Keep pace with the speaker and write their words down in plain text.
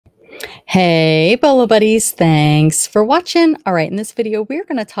Hey, Bolo buddies, thanks for watching. All right, in this video, we're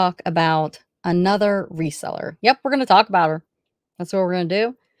going to talk about another reseller. Yep, we're going to talk about her. That's what we're going to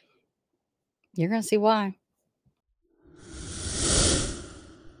do. You're going to see why.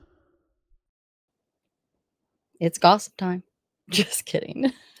 It's gossip time. Just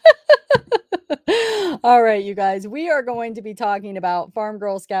kidding. All right, you guys, we are going to be talking about Farm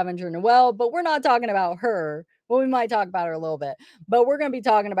Girl Scavenger Noelle, but we're not talking about her. Well, we might talk about her a little bit, but we're going to be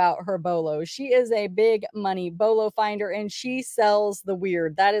talking about her Bolo. She is a big money Bolo finder and she sells the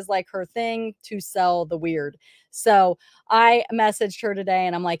weird. That is like her thing, to sell the weird. So I messaged her today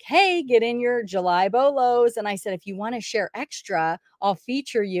and I'm like, hey, get in your July Bolos. And I said, if you want to share extra, I'll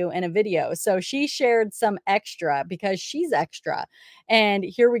feature you in a video. So she shared some extra because she's extra. And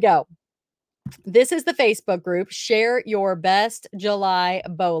here we go. This is the Facebook group, Share Your Best July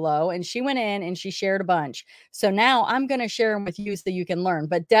Bolo. And she went in and she shared a bunch. So now I'm going to share them with you so you can learn.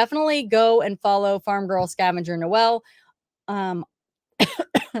 But definitely go and follow Farm Girl Scavenger Noelle.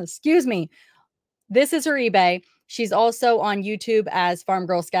 Excuse me. This is her eBay. She's also on YouTube as Farm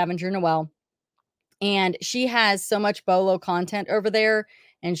Girl Scavenger Noelle. And she has so much Bolo content over there.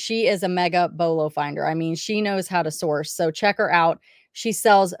 And she is a mega Bolo finder. I mean, she knows how to source. So check her out. She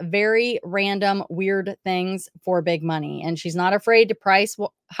sells very random, weird things for big money. And she's not afraid to price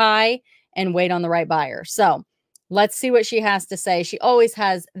high and wait on the right buyer. So let's see what she has to say. She always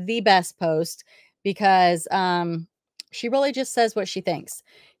has the best post because she really just says what she thinks.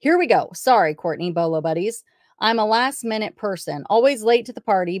 Here we go. Sorry, Courtney, Bolo buddies. I'm a last minute person, always late to the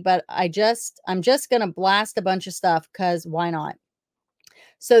party, but I'm just going to blast a bunch of stuff because why not?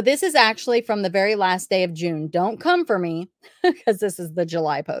 So this is actually from the very last day of June. Don't come for me because this is the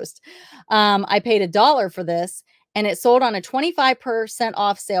July post. I paid $1 for this and it sold on a 25%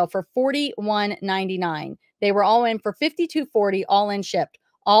 off sale for $41.99. They were all in for $52.40, all in shipped.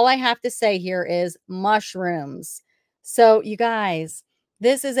 All I have to say here is mushrooms. So you guys,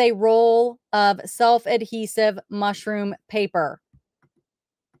 this is a roll of self-adhesive mushroom paper.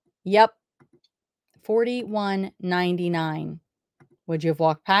 Yep. $41.99. Would you have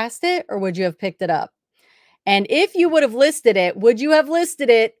walked past it or would you have picked it up? And if you would have listed it, would you have listed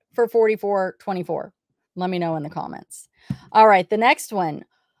it for $44.24? Let me know in the comments. All right, the next one.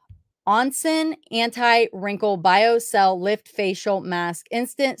 Onsen Anti-Wrinkle BioCell Lift Facial Mask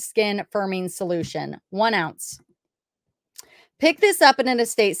Instant Skin Firming Solution, 1 ounce. Pick this up in an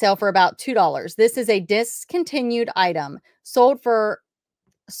estate sale for about $2. This is a discontinued item sold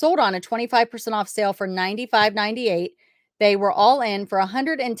on a 25% off sale for $95.98. They were all in for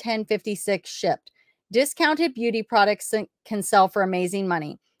 $110.56 shipped. Discounted beauty products can sell for amazing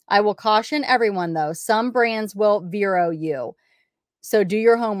money. I will caution everyone, though. Some brands will Vero you. So do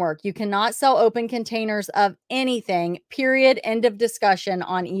your homework. You cannot sell open containers of anything, period, end of discussion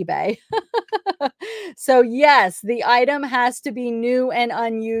on eBay. So yes, the item has to be new and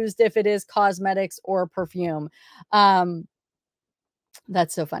unused if it is cosmetics or perfume. That's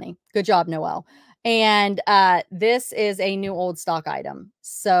so funny. Good job, Noelle. And this is a new old stock item.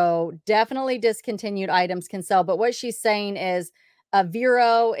 So definitely discontinued items can sell. But what she's saying is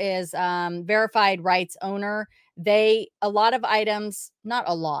Vero is verified rights owner. A lot of items, not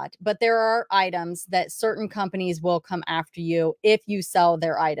a lot, but there are items that certain companies will come after you if you sell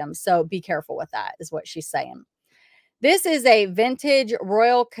their items. So be careful with that is what she's saying. This is a vintage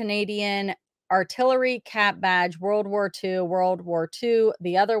Royal Canadian Artillery cap badge, World War II,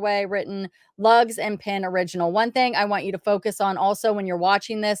 the other way written, lugs and pin original. One thing I want you to focus on also when you're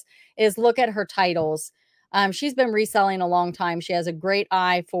watching this is look at her titles. She's been reselling a long time. She has a great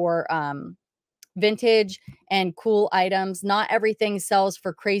eye for vintage and cool items. Not everything sells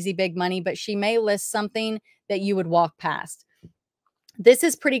for crazy big money, but she may list something that you would walk past. This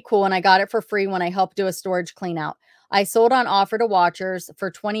is pretty cool, and I got it for free when I helped do a storage clean out. I sold on offer to watchers for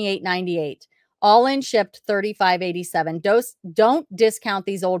 $28.98. All in shipped $35.87. Don't discount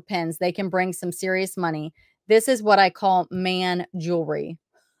these old pins. They can bring some serious money. This is what I call man jewelry.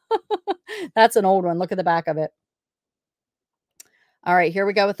 That's an old one. Look at the back of it. All right, here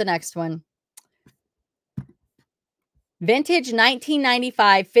we go with the next one. Vintage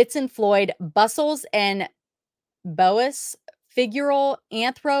 1995 Fitz and Floyd Bustles and Boas figural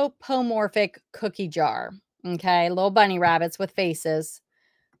anthropomorphic cookie jar. Okay, little bunny rabbits with faces.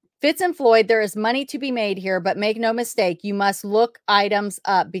 Fitz and Floyd, there is money to be made here, but make no mistake, you must look items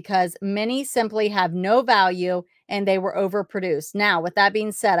up because many simply have no value and they were overproduced. Now, with that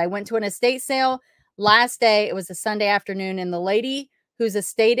being said, I went to an estate sale last day. It was a Sunday afternoon, and the lady whose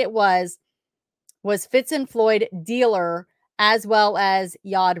estate it was Fitz and Floyd dealer as well as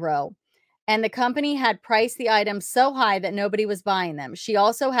Yadro. and the company had priced the items so high that nobody was buying them. She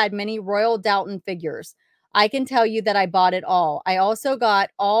also had many Royal Doulton figures. I can tell you that I bought it all. I also got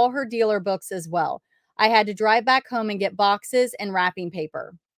all her dealer books as well. I had to drive back home and get boxes and wrapping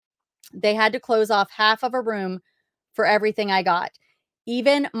paper. They had to close off half of a room for everything I got.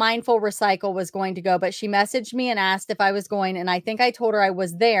 Even Mindful Recycle was going to go, but she messaged me and asked if I was going, and I think I told her I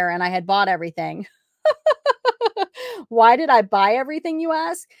was there and I had bought everything. Why did I buy everything, you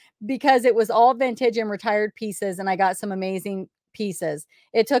ask? Because it was all vintage and retired pieces, and I got some amazing pieces.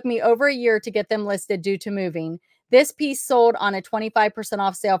 It took me over a year to get them listed due to moving. This piece sold on a 25%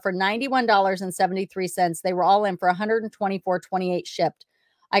 off sale for $91.73. They were all in for $124.28 shipped.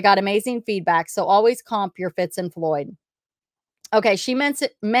 I got amazing feedback, so always comp your Fitz and Floyd. Okay, she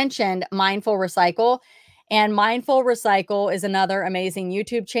mentioned Mindful Recycle, and Mindful Recycle is another amazing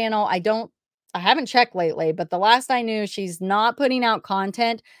YouTube channel. I haven't checked lately, but the last I knew, she's not putting out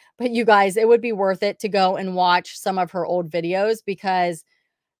content. But you guys, it would be worth it to go and watch some of her old videos because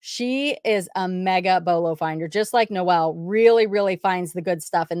she is a mega Bolo finder, just like Noelle really, really finds the good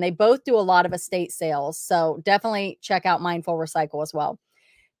stuff. And they both do a lot of estate sales. So definitely check out Mindful Recycle as well.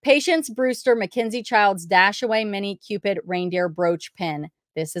 Patience Brewster Mackenzie Childs Dashaway Mini Cupid Reindeer Brooch Pin.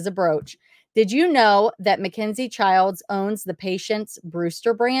 This is a brooch. Did you know that Mackenzie Childs owns the Patience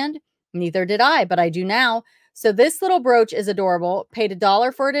Brewster brand? Neither did I, but I do now. So this little brooch is adorable. Paid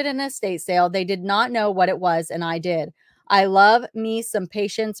 $1 for it at an estate sale. They did not know what it was, and I did. I love me some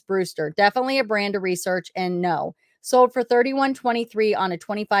Patience Brewster. Definitely a brand to research, and no. Sold for $31.23 on a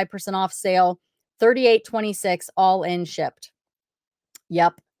 25% off sale. $38.26 all in shipped.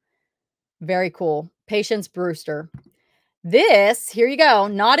 Yep. Very cool. Patience Brewster. This, here you go,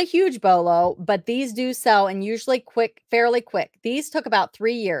 not a huge Bolo, but these do sell and usually fairly quick. These took about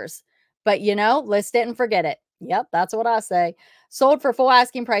 3 years, but list it and forget it. Yep, that's what I say. Sold for full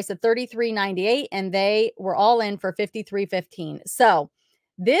asking price of $33.98, and they were all in for $53.15. So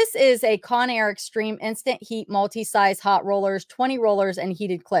this is a Conair Extreme Instant Heat multi-size hot rollers, 20 rollers, and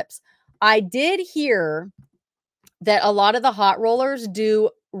heated clips. I did hear that a lot of the hot rollers do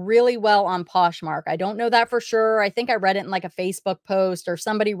really well on Poshmark. I don't know that for sure. I think I read it in like a Facebook post or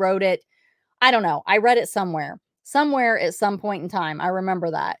somebody wrote it. I don't know. I read it somewhere at some point in time. I remember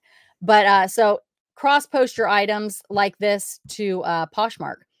that. But so cross post your items like this to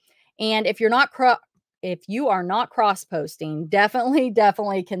Poshmark. And if you are not cross posting,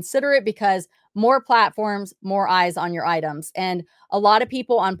 definitely consider it because more platforms, more eyes on your items. And a lot of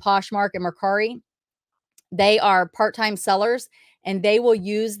people on Poshmark and Mercari, they are part-time sellers and they will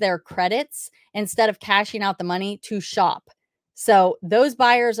use their credits instead of cashing out the money to shop. So those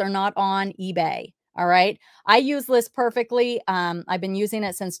buyers are not on eBay. All right. I use List Perfectly. I've been using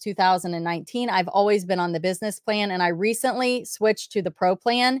it since 2019. I've always been on the business plan, and I recently switched to the Pro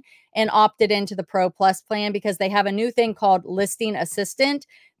plan and opted into the Pro Plus plan because they have a new thing called Listing Assistant.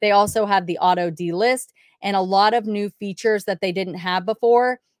 They also have the auto delist and a lot of new features that they didn't have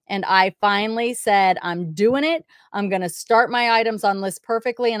before. And I finally said, I'm doing it. I'm going to start my items on List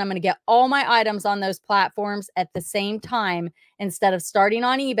Perfectly, and I'm going to get all my items on those platforms at the same time instead of starting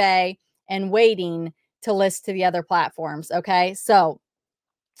on eBay and waiting to list to the other platforms. Okay. So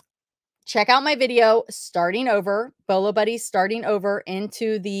check out my video starting over, Bolo Buddies starting over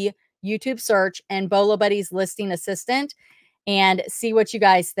into the YouTube search and Bolo Buddies Listing Assistant, and see what you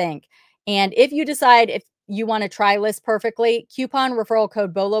guys think. And if you decide if you want to try List Perfectly, coupon referral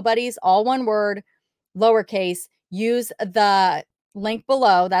code Bolo Buddies, all one word, lowercase, use the link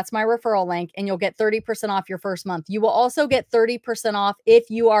below. That's my referral link, and you'll get 30% off your first month. You will also get 30% off if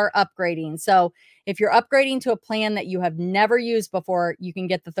you are upgrading. So if you're upgrading to a plan that you have never used before, you can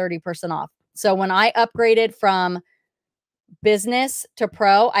get the 30% off. So when I upgraded from business to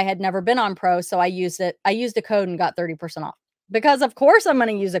pro, I had never been on pro, so I used it. I used a code and got 30% off because of course I'm going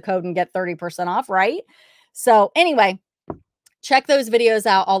to use a code and get 30% off, right? So anyway, check those videos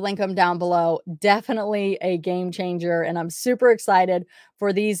out. I'll link them down below. Definitely a game changer. And I'm super excited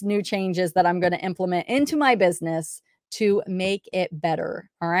for these new changes that I'm going to implement into my business to make it better.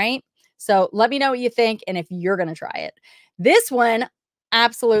 All right. So let me know what you think and if you're going to try it. This one,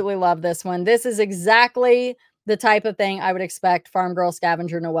 absolutely love this one. This is exactly the type of thing I would expect Farm Girl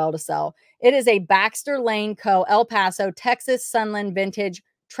Scavenger Noelle to sell. It is a Baxter Lane Co. El Paso, Texas Sunland Vintage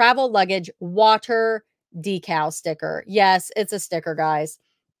Travel Luggage Water decal sticker. Yes, it's a sticker, guys.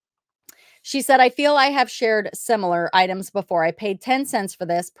 She said, I feel I have shared similar items before. I paid 10 cents for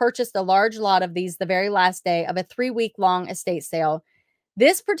this, purchased a large lot of these the very last day of a 3-week-long estate sale.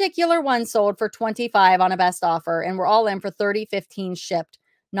 This particular one sold for $25 on a best offer, and we're all in for $30.15 shipped.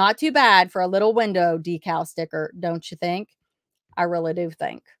 Not too bad for a little window decal sticker, don't you think? I really do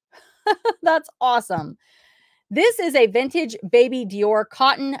think. That's awesome. This is a vintage baby Dior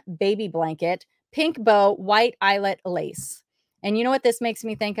cotton baby blanket, pink bow, white eyelet lace. And you know what this makes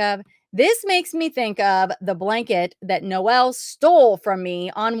me think of? This makes me think of the blanket that Noelle stole from me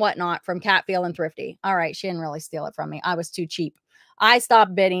on Whatnot from Cat Feeling Thrifty. All right, she didn't really steal it from me. I was too cheap. I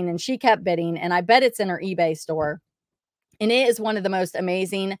stopped bidding and she kept bidding, and I bet it's in her eBay store. And it is one of the most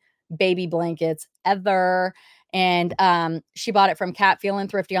amazing baby blankets ever. And she bought it from Cat Feeling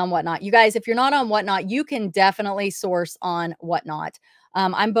Thrifty on Whatnot. You guys, if you're not on Whatnot, you can definitely source on Whatnot.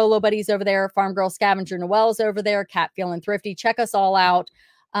 I'm Bolo Buddies over there. Farm Girl Scavenger Noelle's over there. Cat Feeling Thrifty. Check us all out.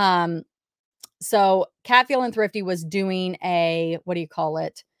 So Cat Feeling Thrifty was doing a, what do you call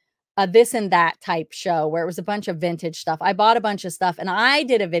it? This and that type show where it was a bunch of vintage stuff. I bought a bunch of stuff and I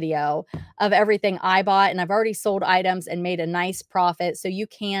did a video of everything I bought, and I've already sold items and made a nice profit. So you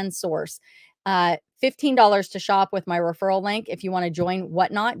can source $15 to shop with my referral link if you want to join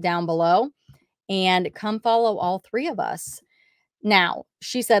Whatnot down below, and come follow all three of us. Now,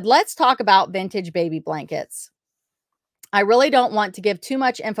 she said, let's talk about vintage baby blankets. I really don't want to give too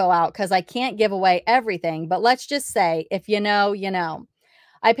much info out because I can't give away everything, but let's just say, if you know, you know.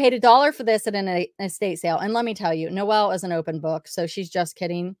 I paid $1 for this at an estate sale. And let me tell you, Noelle is an open book. So she's just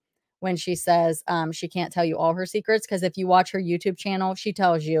kidding when she says she can't tell you all her secrets. Because if you watch her YouTube channel, she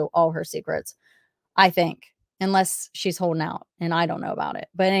tells you all her secrets, I think, unless she's holding out. And I don't know about it.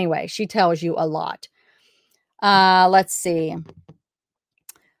 But anyway, she tells you a lot. Let's see.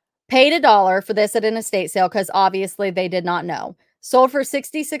 Paid $1 for this at an estate sale because obviously they did not know. Sold for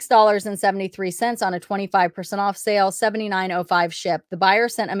 $66.73 on a 25% off sale, $79.05 shipped. The buyer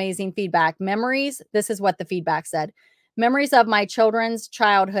sent amazing feedback. Memories, this is what the feedback said. Memories of my children's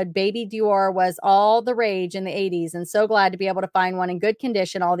childhood. Baby Dior was all the rage in the 80s, and so glad to be able to find one in good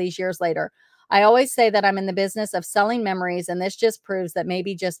condition all these years later. I always say that I'm in the business of selling memories, and this just proves that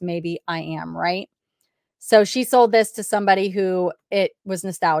maybe, just maybe, I am, right? So she sold this to somebody who it was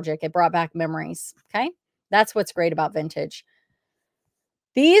nostalgic. It brought back memories, okay? That's what's great about vintage.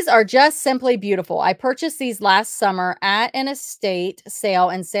 These are just simply beautiful. I purchased these last summer at an estate sale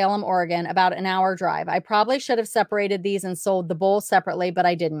in Salem, Oregon, about an hour drive. I probably should have separated these and sold the bowl separately, but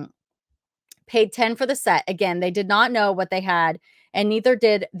I didn't. Paid $10 for the set. Again, they did not know what they had, and neither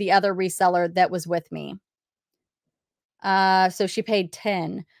did the other reseller that was with me. So she paid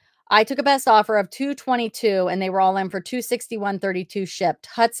 $10. I took a best offer of $222, and they were all in for $261.32 shipped.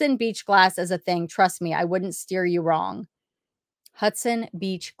 Hudson Beach glass is a thing. Trust me, I wouldn't steer you wrong. Hudson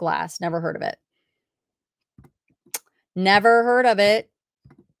Beach glass. Never heard of it. Never heard of it.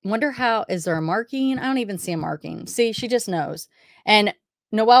 Wonder how, is there a marking? I don't even see a marking. See, she just knows. And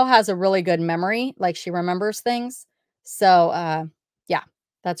Noelle has a really good memory. Like, she remembers things. So, yeah,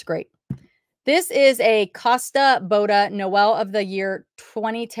 that's great. This is a Costa Boda Noelle of the Year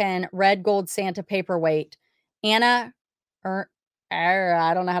 2010 red gold Santa paperweight. Anna,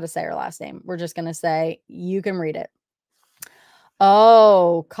 I don't know how to say her last name. We're just going to say, you can read it.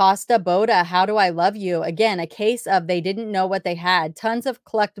 Oh, Costa Boda, how do I love you? Again, a case of they didn't know what they had. Tons of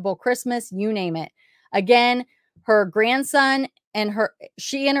collectible Christmas, you name it. Again, her grandson and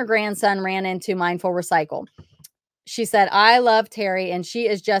she and her grandson ran into Mindful Recycle. She said, I love Terry, and she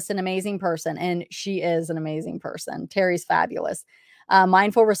is just an amazing person. And she is an amazing person. Terry's fabulous.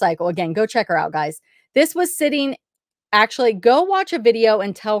 Mindful Recycle. Again, go check her out, guys. This was sitting. Actually, go watch a video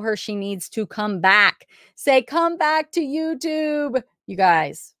and tell her she needs to come back. Say, come back to YouTube. You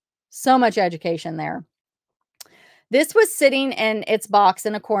guys, so much education there. This was sitting in its box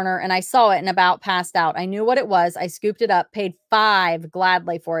in a corner, and I saw it and about passed out. I knew what it was. I scooped it up, paid $5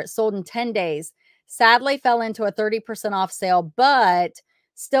 gladly for it. Sold in 10 days. Sadly, fell into a 30% off sale, but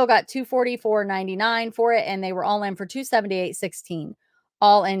still got $244.99 for it, and they were all in for $278.16.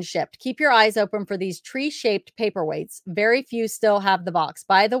 All in shipped. Keep your eyes open for these tree-shaped paperweights. Very few still have the box.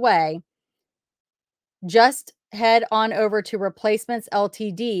 By the way, just head on over to Replacements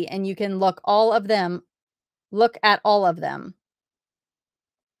LTD and you can look at all of them.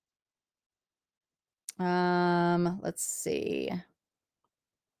 Let's see.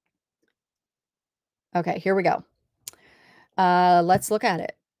 Okay, here we go. Let's look at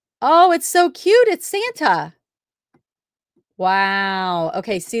it. Oh, it's so cute. It's Santa. Wow.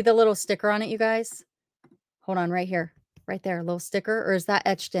 Okay, see the little sticker on it, you guys? Hold on, right here. Right there, a little sticker. Or is that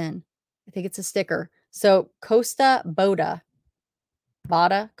etched in? I think it's a sticker. So, Costa Boda.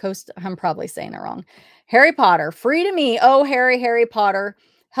 Boda? Costa? I'm probably saying it wrong. Harry Potter. Free to me. Oh, Harry Potter.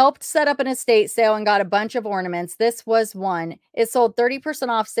 Helped set up an estate sale and got a bunch of ornaments. This was one. It sold 30%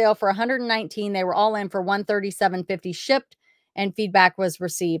 off sale for $119. They were all in for $137.50 shipped, and feedback was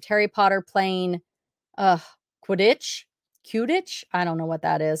received. Harry Potter playing Quidditch. Cutich. I don't know what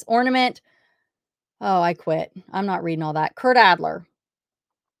that is. Ornament. Oh, I quit. I'm not reading all that. Kurt Adler.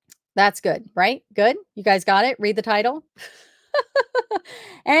 That's good, right? Good. You guys got it? Read the title.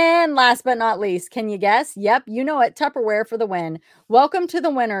 And last but not least, can you guess? Yep, you know it. Tupperware for the win. Welcome to the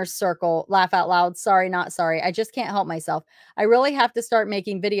winner's circle. Laugh out loud. Sorry, not sorry. I just can't help myself. I really have to start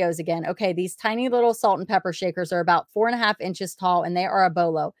making videos again. Okay, these tiny little salt and pepper shakers are about 4.5 inches tall, and they are a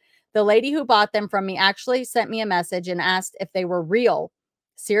Bolo. The lady who bought them from me actually sent me a message and asked if they were real.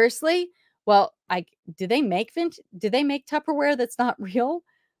 Seriously? Well, do they make Tupperware that's not real?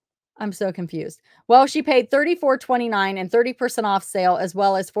 I'm so confused. Well, she paid $34.29 and 30% off sale, as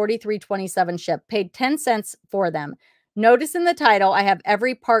well as $43.27 ship. Paid 10 cents for them. Notice in the title, I have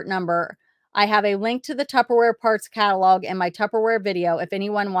every part number. I have a link to the Tupperware parts catalog in my Tupperware video if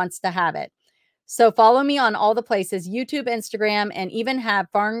anyone wants to have it. So follow me on all the places, YouTube, Instagram, and even have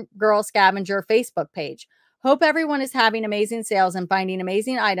Farm Girl Scavenger Facebook page. Hope everyone is having amazing sales and finding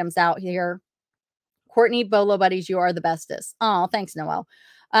amazing items out here. Courtney, Bolo buddies, you are the bestest. Oh, thanks, Noelle.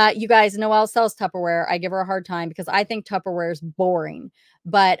 You guys, Noelle sells Tupperware. I give her a hard time because I think Tupperware is boring.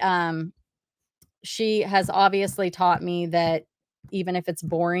 But she has obviously taught me that even if it's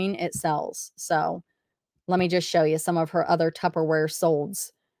boring, it sells. So let me just show you some of her other Tupperware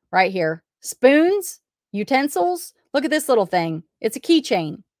solds right here. Spoons, utensils. Look at this little thing. It's a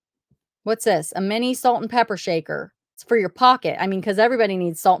keychain. What's this? A mini salt and pepper shaker. It's for your pocket. I mean, because everybody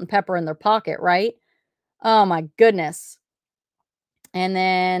needs salt and pepper in their pocket, right? Oh my goodness. And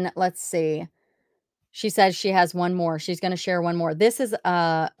then let's see. She says she has one more. She's going to share one more. This is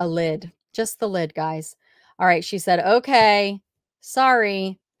a lid. Just the lid, guys. All right. She said, okay,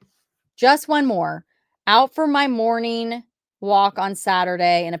 sorry. Just one more. Out for my morning walk on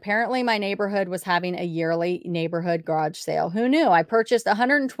Saturday, and apparently my neighborhood was having a yearly neighborhood garage sale. Who knew? I purchased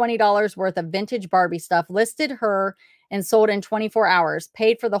 $120 worth of vintage Barbie stuff, listed her, and sold in 24 hours.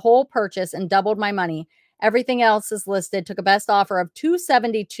 Paid for the whole purchase and doubled my money. Everything else is listed. Took a best offer of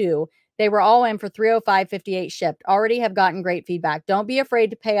 $272. They were all in for $305.58 shipped. Already have gotten great feedback. Don't be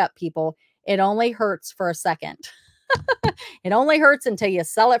afraid to pay up, people. It only hurts for a second. It only hurts until you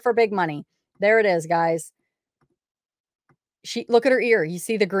sell it for big money. There it is, guys. Look at her ear. You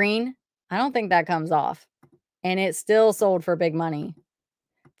see the green? I don't think that comes off. And it's still sold for big money.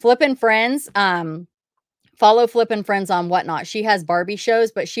 FlippinFriends, follow FlippinFriends on Whatnot. She has Barbie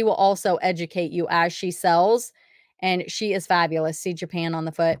shows, but she will also educate you as she sells. And she is fabulous. See Japan on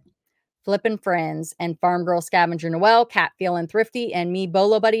the foot. FlippinFriends and Farm Girl Scavenger Noelle, Cat Feeling Thrifty, and me,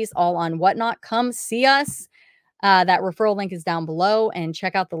 Bolo Buddies, all on Whatnot. Come see us. That referral link is down below, and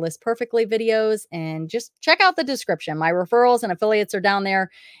check out the List Perfectly videos and just check out the description. My referrals and affiliates are down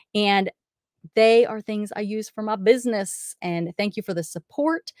there, and they are things I use for my business. And thank you for the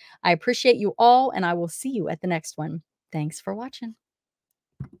support. I appreciate you all, and I will see you at the next one. Thanks for watching.